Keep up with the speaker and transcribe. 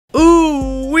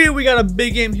we got a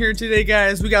big game here today,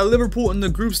 guys. We got Liverpool in the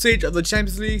group stage of the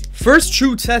Champions League. First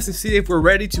true test to see if we're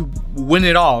ready to win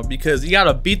it all, because you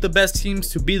gotta beat the best teams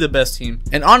to be the best team.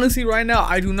 And honestly, right now,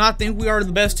 I do not think we are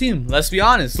the best team. Let's be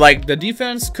honest. Like, the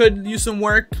defense could use some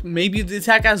work, maybe the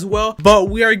attack as well, but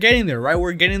we are getting there, right?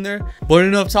 We're getting there. But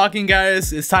enough talking,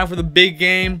 guys. It's time for the big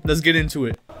game. Let's get into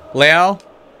it. Leao,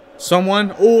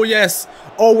 someone. Oh yes.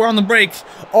 Oh, we're on the break.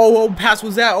 Oh, what pass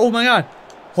was that? Oh my god.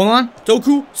 Hold on,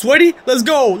 Doku, sweaty, let's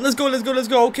go, let's go, let's go, let's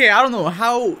go. Okay, I don't know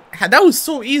how that was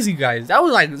so easy, guys. That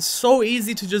was like so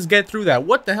easy to just get through that.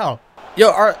 What the hell? Yo,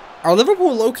 are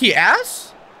Liverpool low-key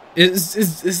ass?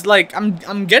 Is like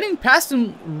I'm getting past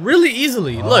them really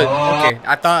easily. Look, okay,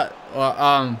 I thought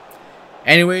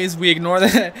anyways, we ignore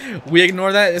that. We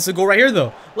ignore that. It's a goal right here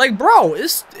though. Like, bro,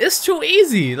 it's too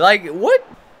easy. Like, what?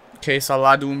 Okay,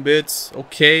 Salah doing bits.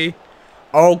 Okay.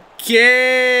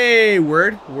 Okay.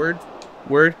 Word.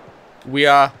 We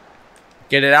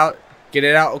get it out.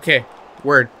 Okay,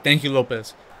 word. Thank you,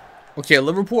 Lopez. Okay,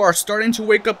 Liverpool are starting to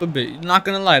wake up a bit. Not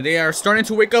gonna lie, they are starting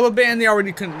to wake up a bit, and they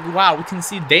already can. Wow, we can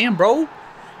see. Damn, bro,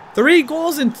 3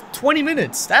 goals in 20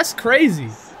 minutes. That's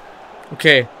crazy.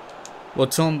 Okay,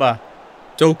 Lotumba,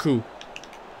 Doku.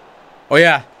 Oh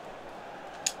yeah,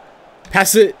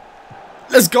 pass it.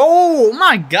 Let's go! Oh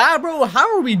my god, bro.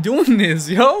 How are we doing this,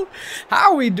 yo?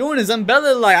 How are we doing this?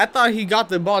 Mbele, like, I thought he got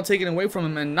the ball taken away from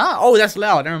him and not. Oh, that's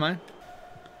loud. Never mind.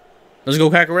 Let's go,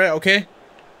 Kakare. Okay.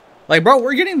 Like, bro,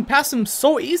 we're getting past him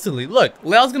so easily. Look,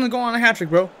 Leo's gonna go on a hat trick,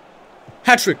 bro.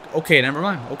 Hat trick. Okay, never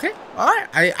mind. Okay. Alright.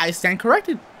 I stand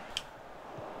corrected.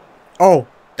 Oh,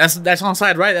 that's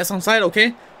onside, right? That's onside.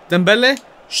 Okay. Dembele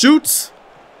shoots.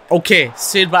 Okay.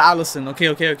 Saved by Allison.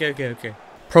 Okay.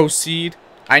 Proceed.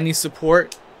 I need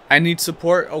support.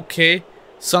 Okay.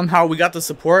 Somehow we got the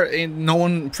support and no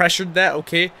one pressured that.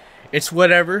 Okay. It's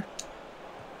whatever.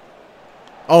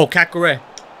 Oh, Kakure.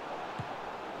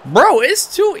 Bro,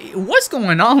 it's too... What's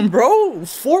going on, bro?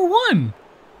 4-1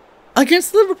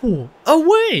 against Liverpool.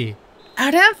 Away.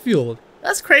 At Anfield.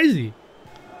 That's crazy.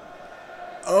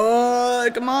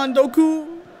 Come on,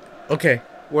 Doku. Okay.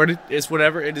 Word, it's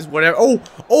whatever. It is whatever.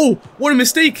 Oh, what a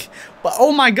mistake. But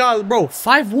oh my god, bro.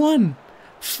 5-1.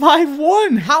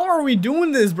 5-1. How are we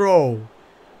doing this, bro?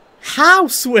 How,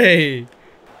 Sway?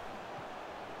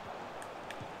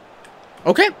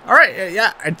 Okay, all right,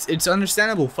 yeah, it's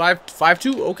understandable.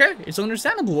 5-2. Okay, it's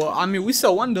understandable. Well, I mean, we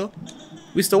still won though.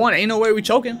 We still won. Ain't no way we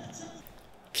choking.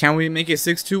 Can we make it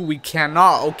 6-2? We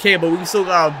cannot. Okay, but we still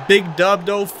got a big dub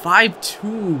though.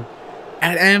 5-2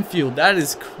 at Anfield. That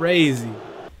is crazy.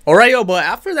 Alright, yo, but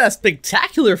after that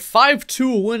spectacular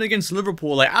 5-2 win against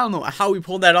Liverpool, like, I don't know how we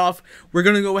pulled that off. We're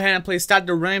going to go ahead and play Stade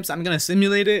de Reims. I'm going to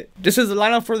simulate it. This is the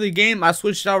lineup for the game. I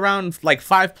switched out around like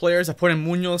 5 players. I put in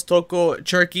Munoz, Toko,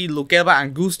 Cherki, Lukeba,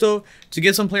 and Gusto to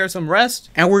give some players some rest.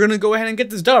 And we're going to go ahead and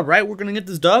get this dub, right? We're going to get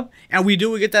this dub. And we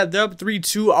get that dub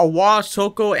 3-2. Awa,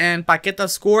 Toko, and Paqueta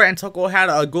score. And Toko had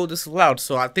a goal disallowed.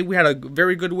 So I think we had a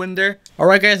very good win there.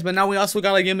 Alright, guys, but now we also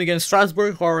got a game against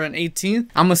Strasbourg, who are in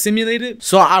 18th. I'm going to simulate it.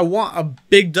 So I want a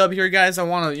big dub here, guys. I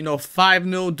want a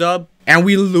 5-0 dub, and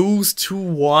we lose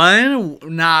 2-1.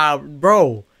 Nah,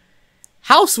 bro.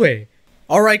 Houseway.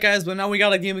 All right, guys, but now we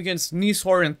got a game against Nice, who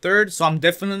are in 3rd, so I'm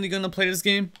definitely gonna play this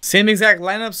game. Same exact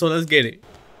lineup, so let's get it.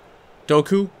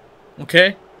 Doku,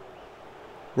 okay.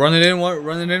 Run it in.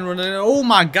 Oh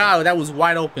my god, that was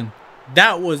wide open.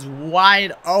 That was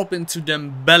wide open to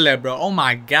Dembele, bro. Oh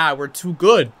my god, we're too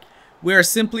good. We are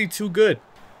simply too good.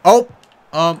 Oh.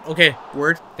 Okay,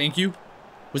 word, thank you.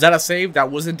 Was that a save? That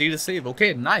was indeed a save.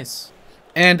 Okay, nice.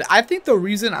 And I think the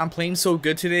reason I'm playing so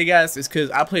good today, guys, is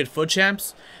because I played Foot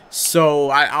Champs.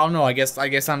 So I don't know, I guess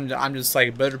I'm just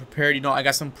like better prepared, I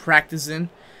got some practice in.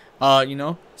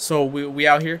 So we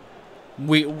out here.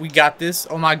 We got this.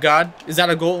 Oh my god. Is that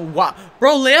a goal? Wow.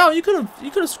 Bro, Leao, you could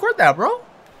have scored that, bro.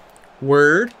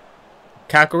 Word.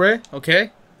 Kakure,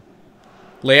 okay.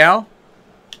 Leao.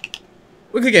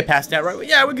 We could get past that, right?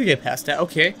 Yeah, we could get past that.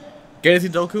 Okay. Get it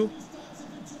to Doku.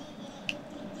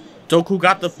 Doku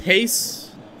got the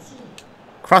pace.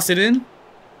 Cross it in.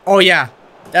 Oh, yeah.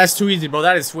 That's too easy, bro.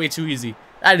 That is way too easy.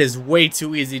 That is way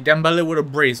too easy. Dembele with a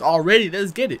brace. Already,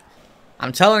 let's get it.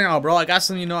 I'm telling y'all, bro. I got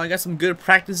some good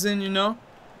practice in, And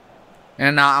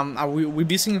we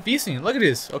beasting and feasting. Look at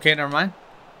this. Okay, never mind.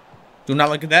 Do not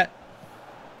look at that.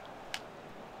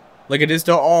 Look at this,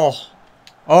 though.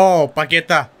 Oh,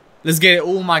 Paqueta. Let's get it.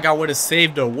 Oh my god, what a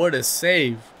save though. What a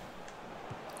save.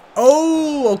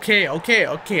 Oh, okay.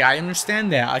 I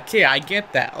understand that. Okay, I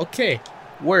get that. Okay.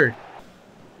 Word.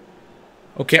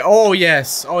 Okay. Oh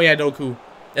yes. Oh yeah, Doku.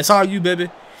 That's all you,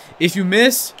 baby. If you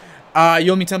miss,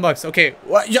 you owe me $10. Okay.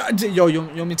 What? Yo, you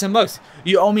owe me $10.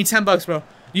 You owe me $10, bro.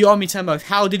 You owe me 10 bucks.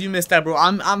 How did you miss that, bro?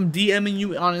 I'm DMing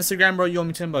you on Instagram, bro. You owe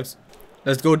me 10 bucks.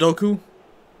 Let's go, Doku.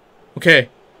 Okay.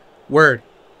 Word.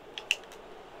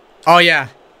 Oh, yeah.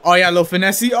 Oh, yeah, little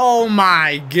finesse. Oh,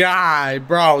 my God,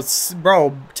 bro.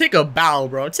 Bro, take a bow,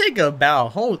 bro. Take a bow.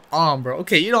 Hold on, bro.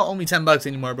 Okay, you don't owe me 10 bucks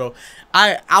anymore, bro.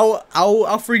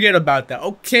 I'll forget about that.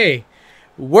 Okay.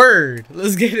 Word.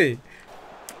 Let's get it.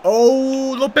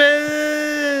 Oh,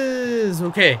 Lopez.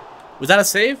 Okay. Was that a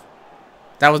save?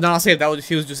 That was not a save. That was,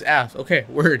 he was just ass. Okay,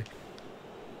 word.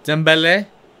 Dembele.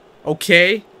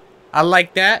 Okay. I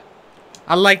like that.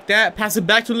 I like that. Pass it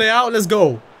back to Leao. Let's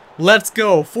go. Let's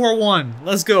go. 4-1.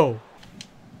 Let's go.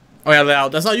 Oh yeah, Leao.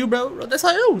 That's all you, bro. That's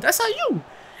all you. That's all you.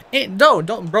 Ain't don't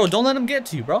let him get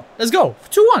to you, bro. Let's go.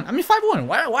 2-1. I mean 5-1.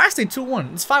 Why I say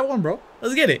 2-1? It's 5-1, bro.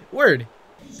 Let's get it. Word.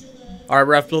 All right,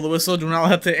 ref, blow the whistle. Do not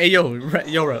let the yo, ref.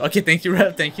 Okay, thank you,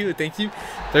 ref. Thank you.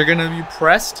 They're gonna be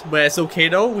pressed, but it's okay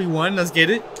though. We won. Let's get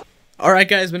it. All right,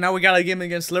 guys, but now we got a game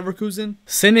against Leverkusen.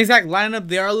 Same exact lineup.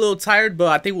 They are a little tired, but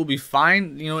I think we'll be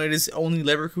fine. You know, it is only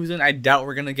Leverkusen. I doubt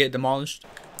we're gonna get demolished.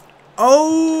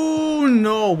 Oh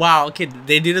no! Wow. Okay,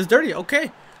 they did us dirty. Okay.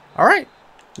 All right.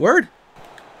 Word.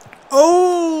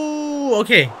 Oh.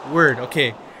 Okay. Word.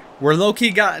 Okay. We're low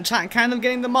key kind of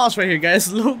getting demolished right here, guys.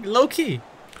 Low key.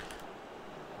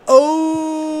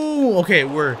 Oh, okay,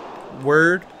 word.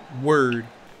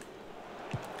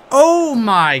 Oh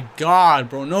my God,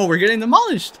 bro. No, we're getting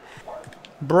demolished.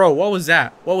 Bro, what was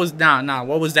that? What was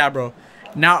what was that, bro?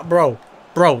 Bro,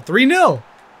 3-0.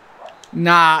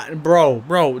 Nah,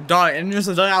 bro, dog, and there's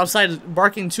a dog outside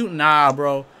barking too. Nah,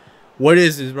 bro. What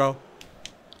is this, bro?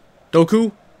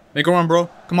 Doku, make a run, bro.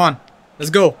 Come on. Let's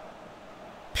go.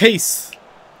 Pace.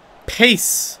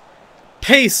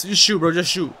 Just shoot, bro.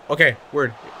 Just shoot. Okay,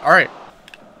 word. All right.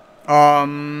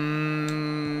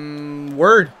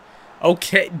 Word.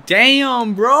 Okay.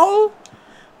 Damn, bro.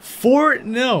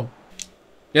 4-0.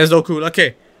 Yes, Doku.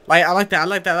 Okay. I like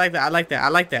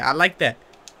that.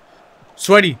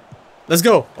 Sweaty. Let's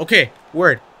go. Okay.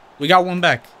 Word. We got one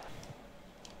back.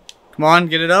 Come on,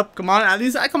 get it up. Come on. At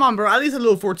least, come on, bro. At least a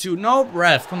little 4-2. No,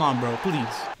 ref. Come on, bro. Please.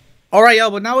 Alright,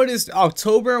 y'all, but now it is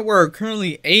October. We're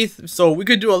currently 8th, so we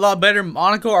could do a lot better.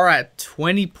 Monaco are at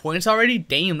 20 points already.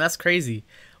 Damn, that's crazy.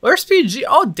 Where's PG?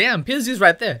 Oh, damn, PSG's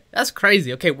right there. That's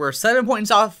crazy. Okay, we're 7 points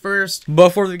off first. But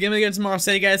for the game against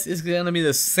Marseille, guys, it's going to be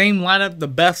the same lineup, the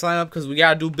best lineup, because we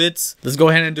got to do bits. Let's go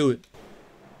ahead and do it.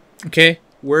 Okay,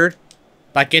 word.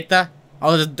 Paqueta.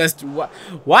 Oh, that's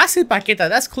why I say Paqueta?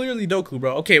 That's clearly Doku,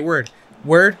 bro. Okay, word.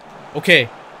 Okay,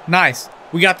 nice.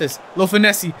 We got this. Low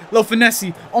finesse.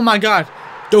 Oh my God.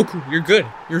 Doku, you're good.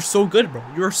 You're so good, bro.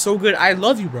 You're so good. I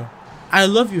love you, bro. I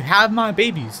love you. Have my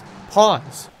babies.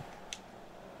 Pause.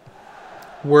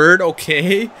 Word.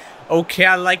 Okay. Okay,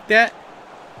 I like that.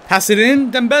 Pass it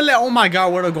in. Dembele. Oh my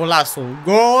God. What a golazo.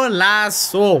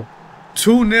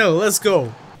 2-0. Let's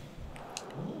go.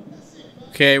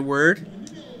 Okay, word.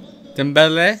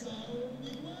 Dembele.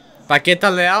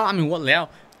 Paqueta, Leao. I mean, what Leao?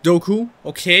 Doku.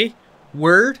 Okay.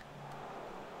 Word.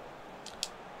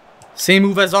 Same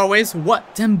move as always.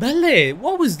 What? Dembele.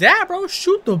 What was that, bro?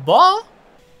 Shoot the ball.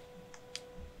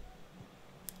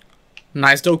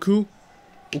 Nice, Doku.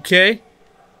 Okay.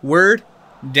 Word.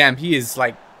 Damn, he is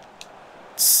like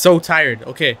so tired.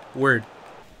 Okay. Word.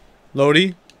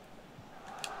 Lodi.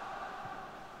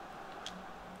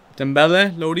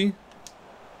 Dembele. Lodi.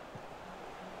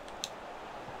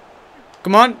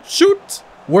 Come on. Shoot.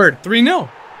 Word. 3-0.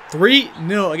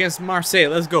 3-0 against Marseille.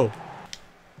 Let's go.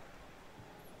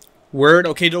 Word.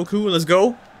 Okay, Doku, let's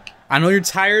go. I know you're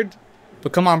tired,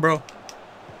 but come on, bro.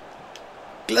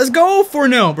 Let's go.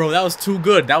 4-0, bro. That was too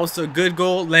good. That was a good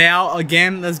goal. Leao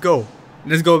again. Let's go.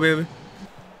 Let's go, baby.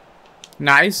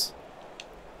 Nice.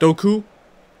 Doku.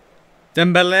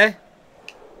 Dembele.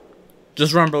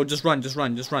 Just run, bro. Just run.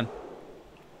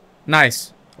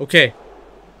 Nice. Okay.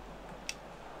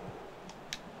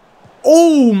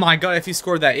 Oh, my God. If he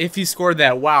scored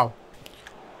that. Wow.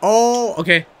 Oh,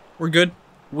 okay. We're good.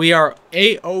 We are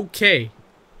A-okay.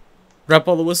 Ref,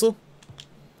 blow the whistle.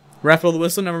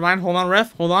 Never mind. Hold on,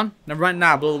 ref. Hold on. Never mind.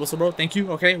 Nah, blow the whistle, bro. Thank you.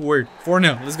 Okay, word.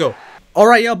 4-0. Let's go.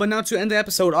 Alright, y'all, but now to end the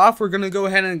episode off, we're going to go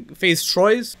ahead and face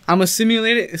Troyes. I'm going to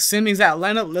simulate it. Sim exact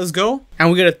lineup. Let's go. And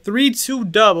we get a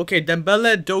 3-2 dub. Okay,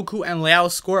 Dembele, Doku, and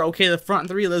Leao score. Okay, the front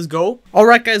three. Let's go.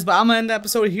 Alright, guys, but I'm going to end the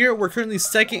episode here. We're currently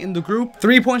second in the group.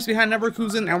 3 points behind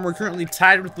Leverkusen, and we're currently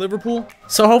tied with Liverpool.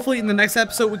 So hopefully in the next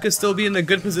episode, we could still be in a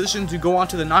good position to go on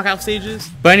to the knockout stages.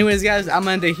 But anyways, guys, I'm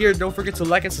going to end it here. Don't forget to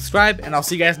like and subscribe, and I'll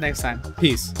see you guys next time.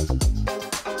 Peace.